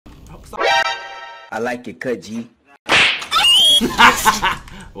I like your cut, G.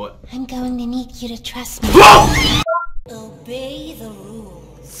 What? I'm going to need you to trust me. Obey the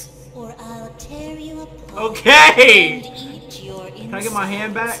rules, or I'll tear you apart. Okay! And eat your insides. Can I get my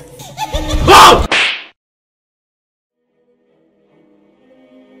hand back? Oh!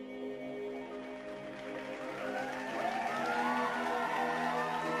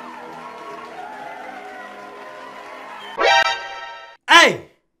 Hey!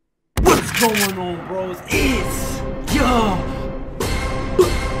 What's going on, bros? It's your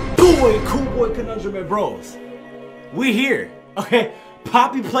boy, CoolBoy Content, bros. We here, okay?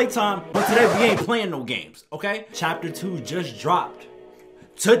 Poppy Playtime, but today we ain't playing no games, okay? Chapter 2 just dropped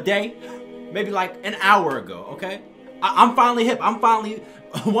today, maybe like an hour ago, okay? I'm finally hip. I'm finally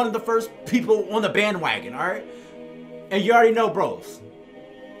one of the first people on the bandwagon, all right? And you already know, bros.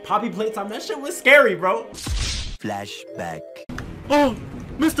 Poppy Playtime, that shit was scary, bro. Flashback. Oh,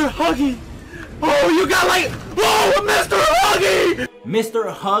 Mr. Huggy! Oh, you got like, oh, Mr. Huggy!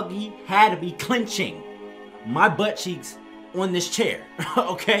 Mr. Huggy had to be clenching my butt cheeks on this chair,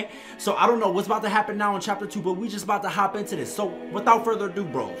 okay? So I don't know what's about to happen now in chapter 2, but we just about to hop into this. So without further ado,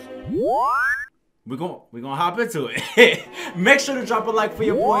 bros, we're gonna hop into it. Make sure to drop a like for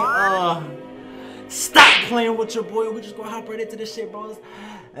your boy. Stop playing with your boy. We're just gonna hop right into this shit, bros.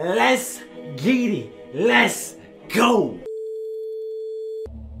 Let's get it. Let's go.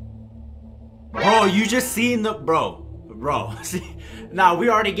 Bro, you just seen the bro. See, now we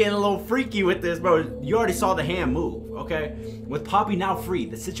already getting a little freaky with this, bro. You already saw the hand move, okay? With Poppy now free,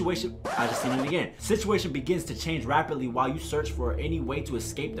 the situation, I just seen it again. Situation begins to change rapidly while you search for any way to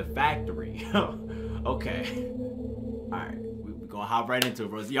escape the factory. Okay. All right, we're gonna hop right into it,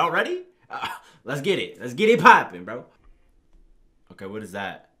 bros. Y'all ready? Let's get it. Let's get it popping, bro. Okay, what is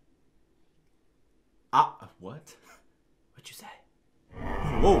that? What? What you say?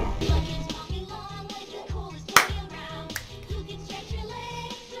 Whoa.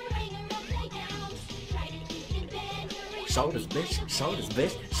 Shoulders, bitch. Shoulders,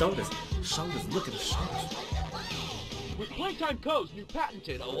 bitch. Shoulders. Shoulders. Look at the shoulders. With Playtime Co.'s new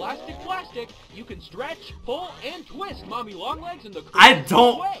patented elastic plastic, you can stretch, pull, and twist Mommy Longlegs in the I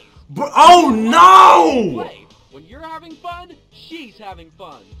don't. way. Bro, oh no! When you're having fun, she's having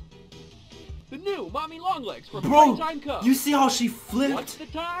fun. The new Mommy Longlegs from Bro, Playtime Co. You see how she flipped? What's the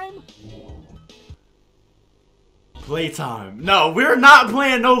time? Playtime. No, we're not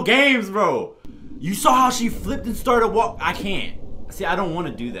playing no games, bro. You saw how she flipped and started walk. I can't. See, I don't want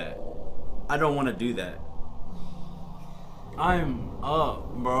to do that. I don't want to do that. I'm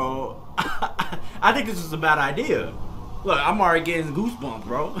up, bro. I think this is a bad idea. Look, I'm already getting goosebumps,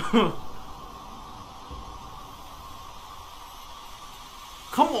 bro.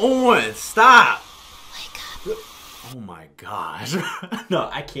 Come on, stop. Wake up. Oh my gosh. No,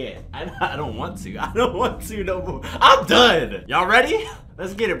 I can't. I don't want to. I don't want to no more. I'm done. Y'all ready?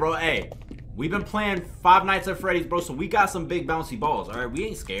 Let's get it, bro. Hey, we've been playing Five Nights at Freddy's, bro, so we got some big bouncy balls, all right? We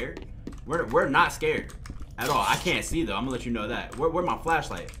ain't scared. We're not scared at all. I can't see, though. I'm gonna let you know that. Where my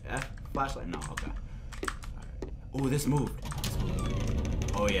flashlight? Flashlight? No, okay. Right. Oh, this moved.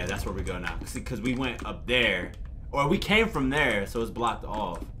 Oh, yeah, that's where we go now. See, because we went up there. Or we came from there, so it's blocked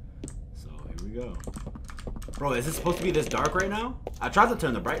off. So, here we go. Bro, is it supposed to be this dark right now? I tried to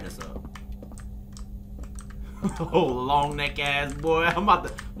turn the brightness up. Oh, long neck ass boy. I'm about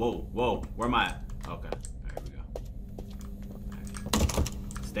to. Whoa. Where am I at? Okay. There we go.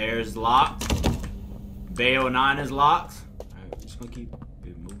 Right. Stairs locked. Bay 09 is locked. Alright, I'm just gonna keep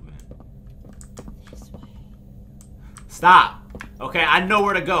it moving. Stop. Okay, I know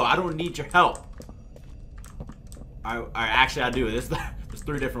where to go. I don't need your help. Alright, actually I do. There's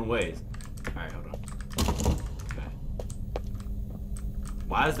 3 different ways. Alright, hold on. Okay.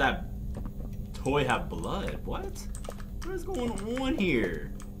 Why does that toy have blood? What is going on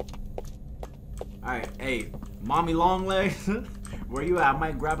here? Alright, hey, Mommy Longlegs, where you at? I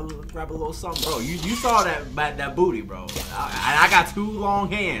might grab a little something, bro. You saw that booty, bro. I got 2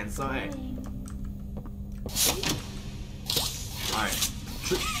 long hands, so hey. Alright.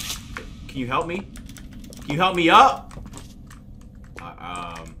 Can you help me? Can you help me up?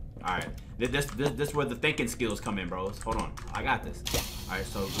 Alright. This is where the thinking skills come in, bros. Hold on. I got this. Alright,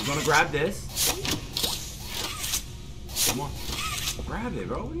 so we're gonna grab this. Come on. Grab it,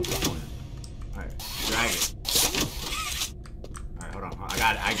 bro. What are you doing? Alright, drag it. Alright, hold on.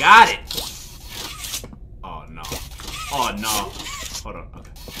 I got it! Oh no. Oh no. Hold on.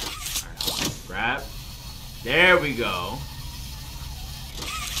 Okay. Alright, grab. There we go.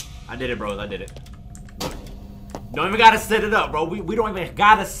 I did it, bros. I did it. Look. Don't even gotta set it up, bro. We don't even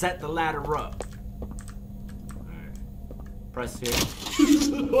gotta set the ladder up. Alright. Press here.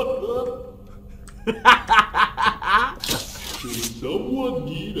 Does someone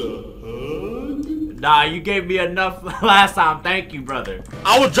need a hug? Nah, you gave me enough last time. Thank you, brother.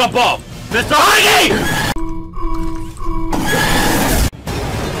 I will jump off, Mr. Huggy!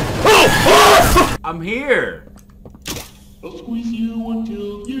 I'm here. I'll squeeze you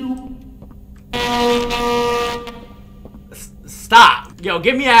until you... Stop. Yo,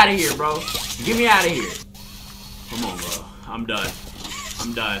 get me out of here, bro. Get me out of here. Come on, bro. I'm done.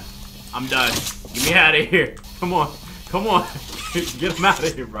 I'm done. I'm done. Get me out of here. Come on. Come on. Get him out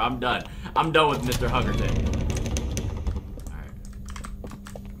of here, bro. I'm done. I'm done with Mr. Huggerton. Alright.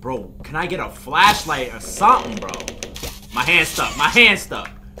 Bro, can I get a flashlight or something, bro? My hand's stuck. My hand's stuck.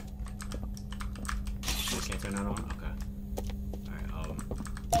 Can't turn that on? Okay. Alright,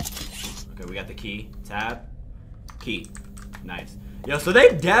 okay, we got the key. Tab. Key. Nice. Yo, so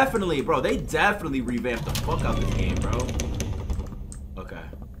they definitely, bro, they definitely revamped the fuck out this game, bro. Okay.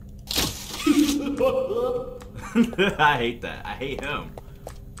 I hate that. I hate him.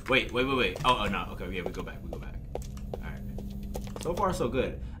 Wait. Oh, no. Okay, yeah, we go back. Alright. So far, so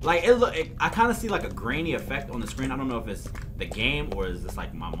good. Like, I kind of see like a grainy effect on the screen. I don't know if it's the game or is this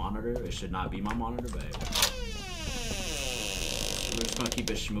like my monitor. It should not be my monitor, but we're just gonna keep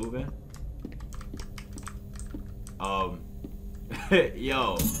it schmoving.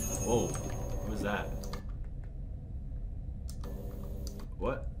 Yo. Whoa. What was that?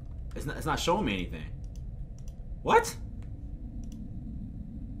 What? It's not showing me anything. What?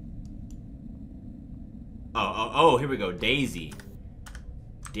 Oh, here we go. Daisy.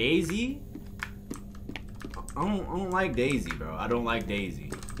 Daisy? I don't like Daisy, bro. I don't like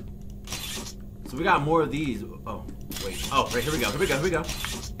Daisy. So we got more of these. Oh, wait. Oh, right, here we go.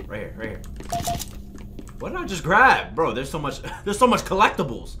 Right here. What did I just grab? Bro, there's so much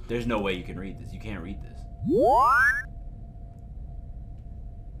collectibles. There's no way you can read this. You can't read this.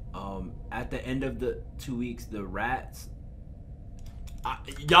 At the end of the 2 weeks, the rats.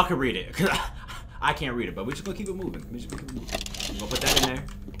 Y'all can read it. Cause I can't read it, but we're just gonna keep it moving. We're gonna put that in there.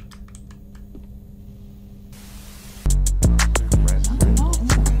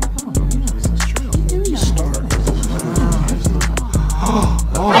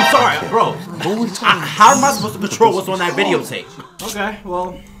 I'm sorry, bro. How am I supposed to control what's on that videotape? Okay,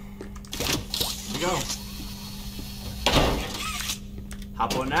 well, here we go.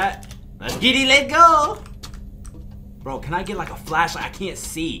 Hop on that. Let's get it, let go. Bro, can I get like a flashlight? I can't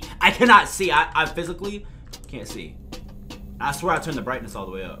see. I cannot see. I physically can't see. I swear I turned the brightness all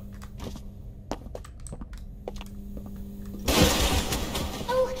the way up.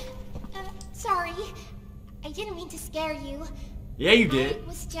 Oh, sorry. I didn't mean to scare you. Yeah, you did. I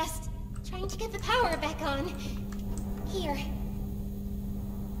was just trying to get the power back on. Here.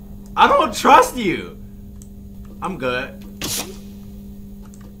 I don't trust you. I'm good.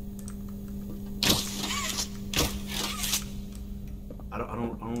 I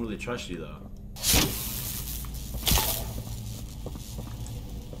don't really trust you though.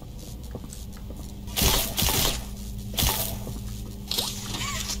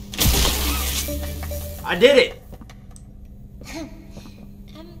 I did it.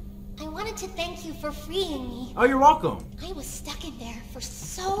 I wanted to thank you for freeing me. Oh, you're welcome. I was stuck in there for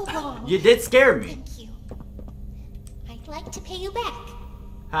so long. You did scare me. Thank you. I'd like to pay you back.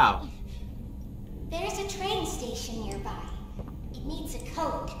 How? There's a train station nearby. It needs a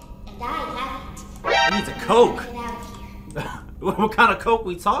Coke, and I have it. It needs a Coke. Get out of here. What kind of Coke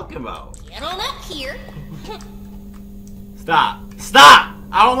we talking about? Get on up here. Stop. Stop!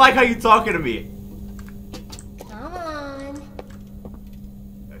 I don't like how you talking to me. Come on.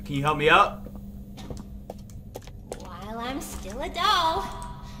 Can you help me up? While I'm still a doll.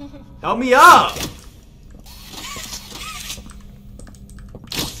 Help me up!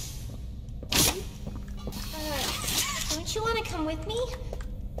 Don't you want to come with me?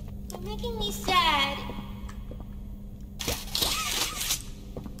 You're making me sad.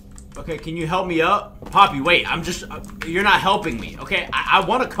 Okay, can you help me up? Poppy, wait, I'm just, you're not helping me, okay? I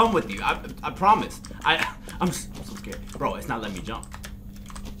want to come with you, I promise. I'm so scared. Bro, it's not letting me jump.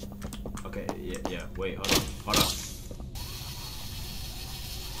 Okay, yeah, wait, hold on.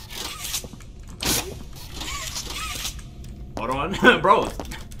 Hold on, bro.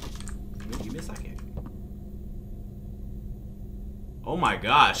 Give me a second. Oh my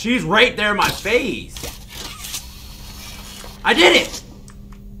god, she's right there in my face. I did it!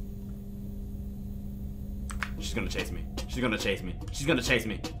 She's gonna chase me. She's gonna chase me. She's gonna chase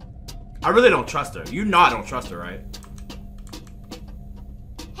me. I really don't trust her. You know I don't trust her, right?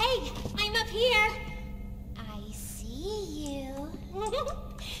 Hey, I'm up here. I see you.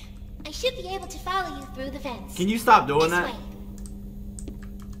 I should be able to follow you through the vents. Can you stop doing This that? way.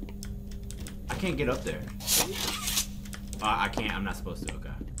 can't get up there. I can't. I'm not supposed to.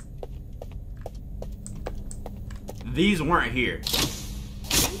 Okay. These weren't here.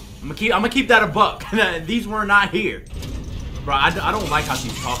 I'm gonna keep that a buck. These were not here. Bro, I don't like how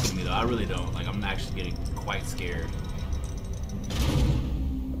she's talking to me though. I really don't. Like, I'm actually getting quite scared.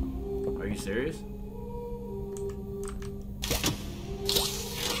 Are you serious?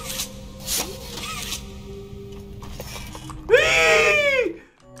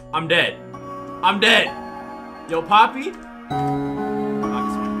 I'm dead. I'm dead. Yo, Poppy. I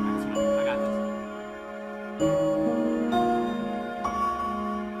can swim. I got this.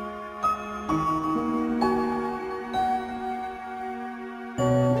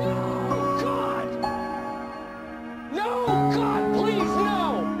 No, God! No, God, please, no!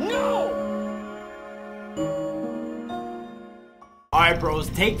 No! Alright, bros,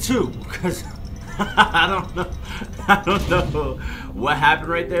 take 2. Because I don't know what happened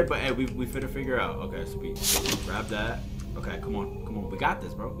right there, but hey, we finna figure out. Okay, sweet. Grab that. Okay, come on. We got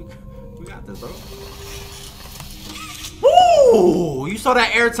this, bro. We got this, bro. Woo! You saw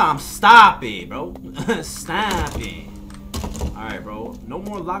that airtime. Stop it, bro. Stop it. Alright, bro. No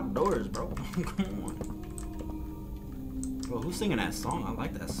more locked doors, bro. Come on. Bro, who's singing that song? I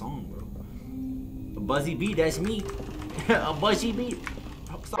like that song, bro. A buzzy beat, that's me. A buzzy beat.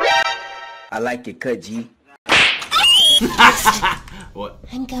 I like it, cut G. What?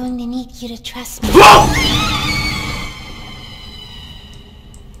 I'm going to need you to trust me.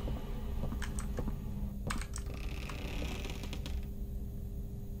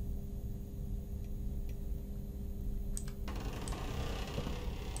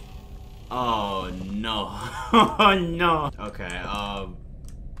 Oh no. Oh no. Okay,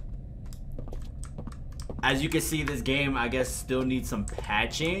 as you can see, this game, I guess, still needs some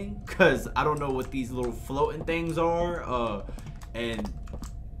patching, because I don't know what these little floating things are, and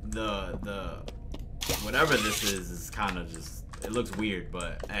the whatever this is kind of just, it looks weird,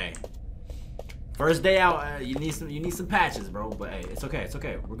 but hey, first day out, you need some patches, bro, but hey, it's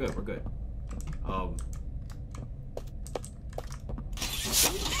okay, we're good.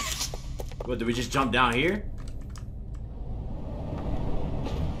 What, did we just jump down here?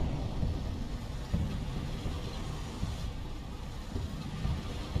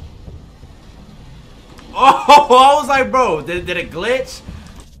 Oh, I was like, bro, did it glitch?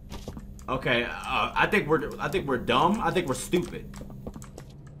 Okay, I think we're dumb. I think we're stupid.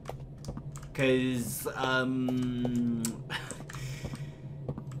 Cause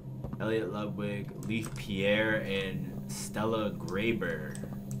Elliot Ludwig, Leaf Pierre, and Stella Graber.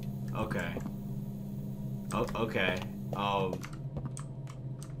 Okay. Oh, okay. What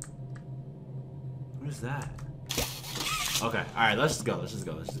is that? Okay. All right. Let's just go.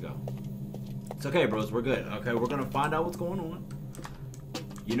 It's okay, bros. We're good. Okay, we're gonna find out what's going on.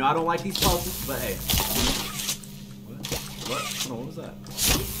 You know I don't like these puzzles, but hey. What? Hold on, what was that?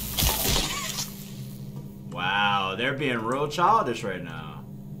 Wow, they're being real childish right now.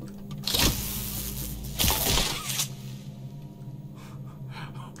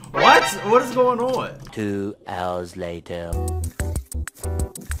 What? What is going on? 2 hours later.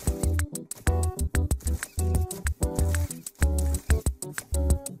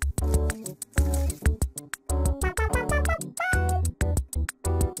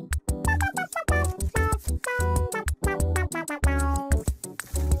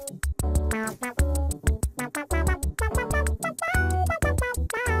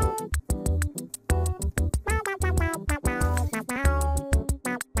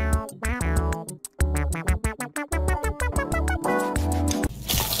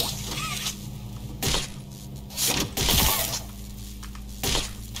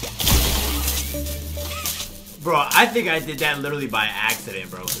 Bro, I think I did that literally by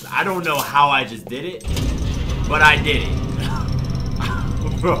accident, bro. I don't know how I just did it, but I did it.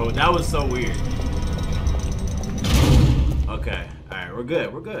 Bro, that was so weird. Okay, alright, we're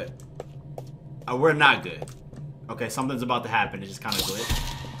good. We're not good. Okay, something's about to happen. It just kind of glitched.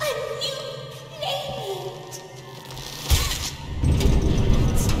 A new playmate.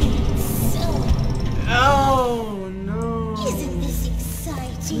 Oh, no. Isn't this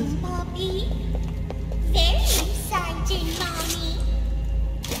exciting, Poppy? Very exciting, Mommy.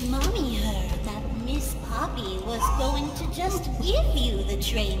 Mommy heard that Miss Poppy was going to just give you the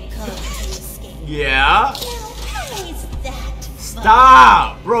train code to escape. Yeah? Now, how is that fun?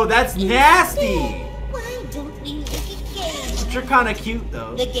 Stop! Bro, that's nasty! Why don't we look at games? But you're kind of cute,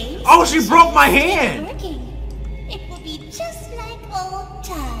 though. The games Oh, she broke my hand! working. It will be just like old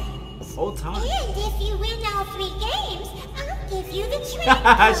times. Old time. And if you win all 3 games, I'll give you the train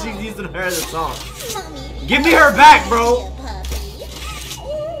code. She's using her as a song. Mommy, Give me her back, bro. Puppy.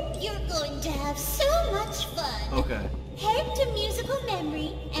 Oh, you're going to have have so much fun. Okay. Head to musical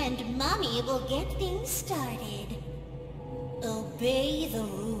memory, and Mommy will get things started. Obey the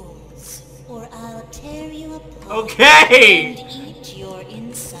rules, or I'll tear you apart. Okay! And eat your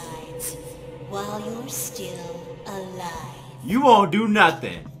insides while you're still alive. You won't do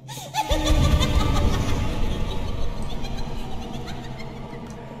nothing.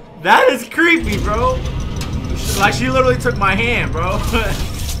 That is creepy, bro. Like, she literally took my hand, bro.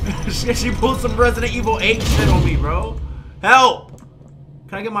 she pulled some Resident Evil 8 shit on me, bro. Help!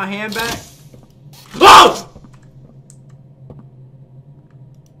 Can I get my hand back? Oh!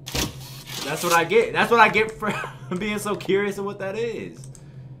 That's what I get. That's what I get for being so curious of what that is.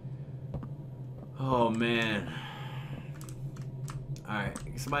 Oh, man. Alright,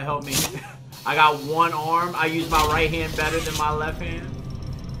 somebody help me. I got one arm. I use my right hand better than my left hand.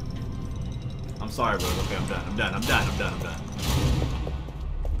 I'm sorry, bro. Okay, I'm done. I'm done. I'm done. I'm done. I'm done.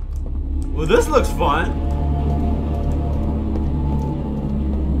 Well, this looks fun.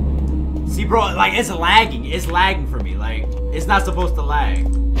 See, bro, like, it's lagging. It's lagging for me. Like, it's not supposed to lag.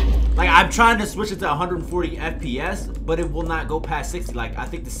 Like, I'm trying to switch it to 140 FPS, but it will not go past 60. Like, I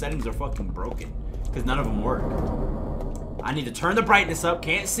think the settings are fucking broken because none of them work. I need to turn the brightness up.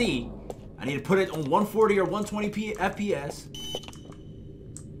 Can't see. I need to put it on 140 or 120 FPS.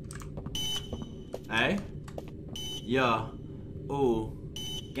 Hey? Yeah. Ooh.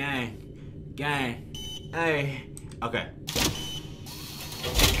 Gang. Gang. Hey. Okay.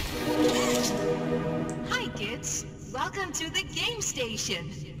 Hi, kids. Welcome to the game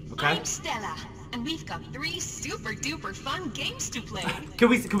station. Okay. I'm Stella, and we've got 3 super duper fun games to play. Can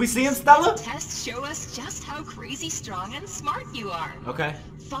we see him, Stella? Tests show us just how crazy strong and smart you are. Okay.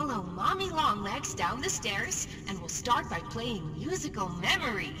 Follow Mommy Longlegs down the stairs, and we'll start by playing musical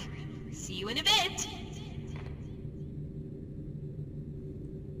memory. See you in a bit.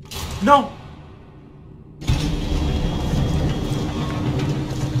 No.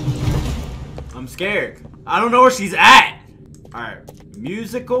 I'm scared. I don't know where she's at. All right.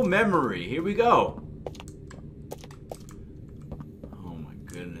 Musical memory. Here we go. Oh my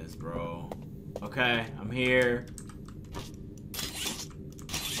goodness, bro. Okay, I'm here.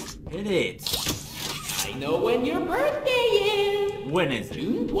 Hit it. I know when your birthday is. When is it?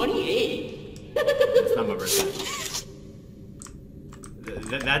 June 28th. It's not my birthday.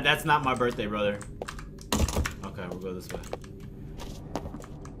 That's not my birthday, brother. Okay, we'll go this way.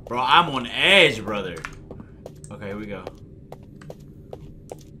 Bro, I'm on edge, brother. Okay, here we go.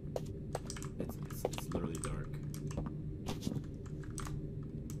 It's literally dark.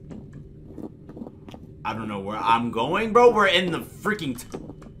 I don't know where I'm going, bro. We're in the freaking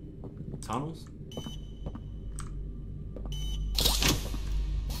tunnels.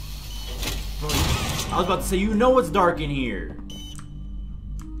 Bro, I was about to say, you know it's dark in here.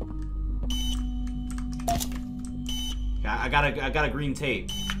 I got a green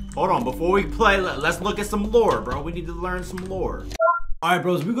tape. Hold on, before we play, let's look at some lore, bro. We need to learn some lore. Alright,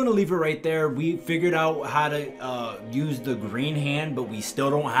 bros, we're gonna leave it right there. We figured out how to use the green hand, but we still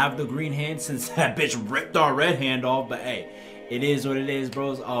don't have the green hand since that bitch ripped our red hand off. But hey, it is what it is,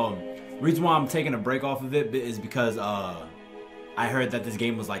 bros. Reason why I'm taking a break off of it is because I heard that this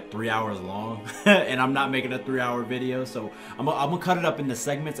game was like 3 hours long, and I'm not making a 3-hour video, so I'm gonna cut it up into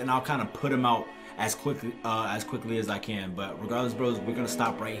segments, and I'll kind of put them out as quickly as I can. But regardless, bros, we're gonna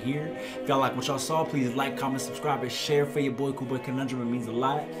stop right here. If y'all like what y'all saw, please like, comment, subscribe, and share for your boy CoolBoy Conundrum. It means a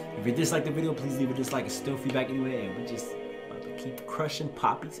lot. If you dislike the video, please leave a dislike. It's still feedback anyway, and we're just about to keep crushing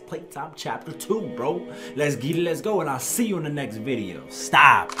Poppy's Playtime Chapter 2, bro. Let's get it, let's go, and I'll see you in the next video.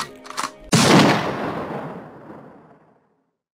 Stop.